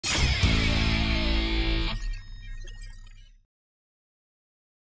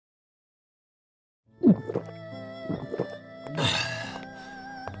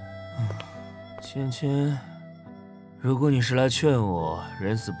芊芊，如果你是来劝我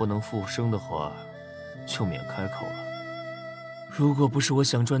人死不能复生的话，就免开口了。如果不是我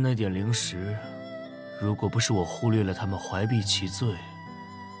想赚那点零食，如果不是我忽略了他们怀璧其罪，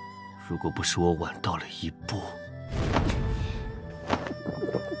如果不是我晚到了一步，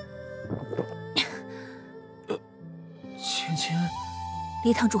芊芊，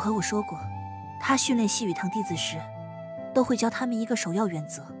李堂主和我说过，他训练西语堂弟子时，都会教他们一个首要原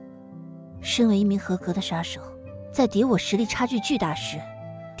则：身为一名合格的杀手，在敌我实力差距巨大时，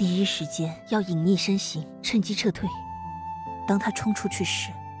第一时间要隐匿身形，趁机撤退。当他冲出去时，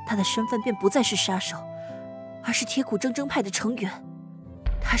他的身份便不再是杀手，而是铁骨铮铮派的成员。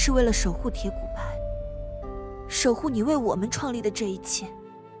他是为了守护铁骨派，守护你为我们创立的这一切。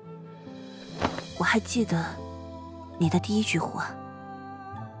我还记得你的第一句话：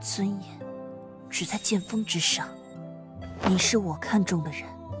尊严只在剑锋之上。你是我看中的人。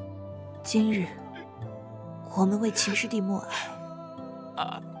今日我们为秦师弟默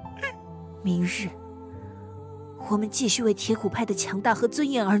哀，明日我们继续为铁骨派的强大和尊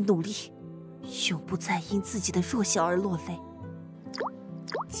严而努力，永不再因自己的弱小而落泪。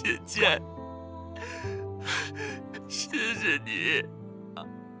芊芊，谢谢你。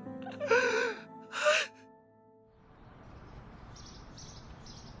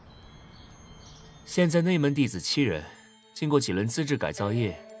现在内门弟子7人，经过几轮资质改造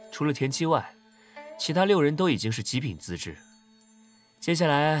业，除了田七外，其他6人都已经是极品资质。接下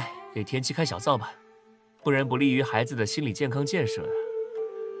来给田七开小灶吧，不然不利于孩子的心理健康建设啊。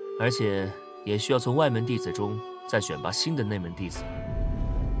而且也需要从外门弟子中再选拔新的内门弟子。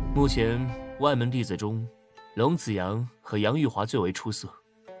目前外门弟子中，龙子阳和杨玉华最为出色。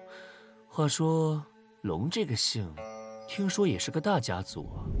话说龙这个姓，听说也是个大家族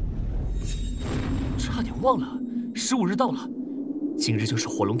啊。差点忘了，15日到了，今日就是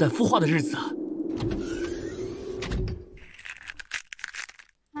火龙蛋孵化的日子啊！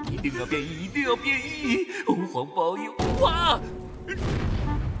一定要变异，一定要变异！吾皇保佑！哇！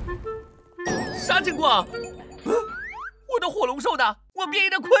啥情况？我的火龙兽呢？我变异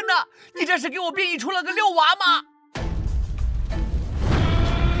的鲲呢？你这是给我变异出了个6娃吗？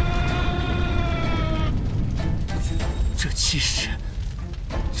这气势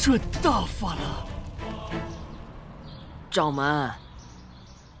赚大发了！掌门，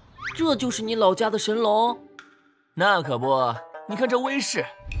这就是你老家的神龙？那可不，你看这威势，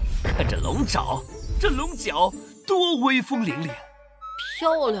看这龙爪，这龙角多威风凛凛。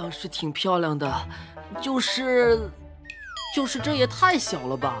漂亮是挺漂亮的，就是这也太小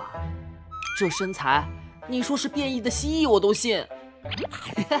了吧？这身材，你说是变异的蜥蜴我都信。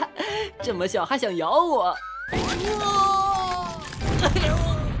这么小还想咬我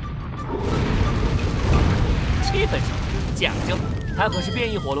？7分熟，讲究。它可是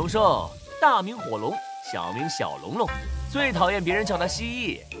变异火龙兽，大名火龙，小名小龙龙，最讨厌别人叫它蜥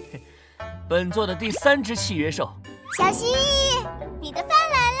蜴。本作的第3只契约兽。小蜥蜴，你的饭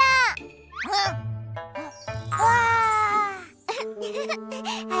来了！哇！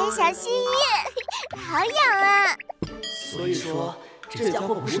哎，小蜥蜴，好痒啊！所以说，这家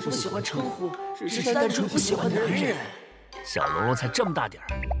伙不是不喜欢称呼，只是单纯不喜欢男人。小龙龙才这么大点儿，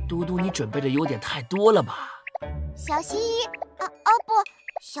嘟嘟你准备的有点太多了吧？小蜥蜴，不，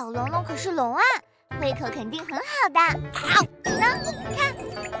小龙龙可是龙啊，胃口肯定很好的。看，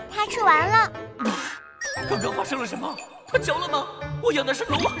它吃完了。刚刚发生了什么？它嚼了吗？我养的是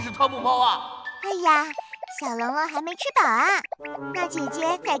龙还是汤姆猫啊？哎呀，小龙龙还没吃饱啊，那姐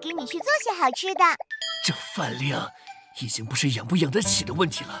姐再给你去做些好吃的。这饭量已经不是养不养得起的问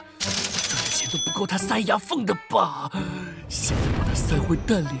题了，赚的钱都不够他塞牙缝的吧？现在把它塞回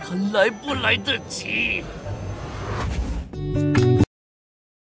蛋里还来不来得及？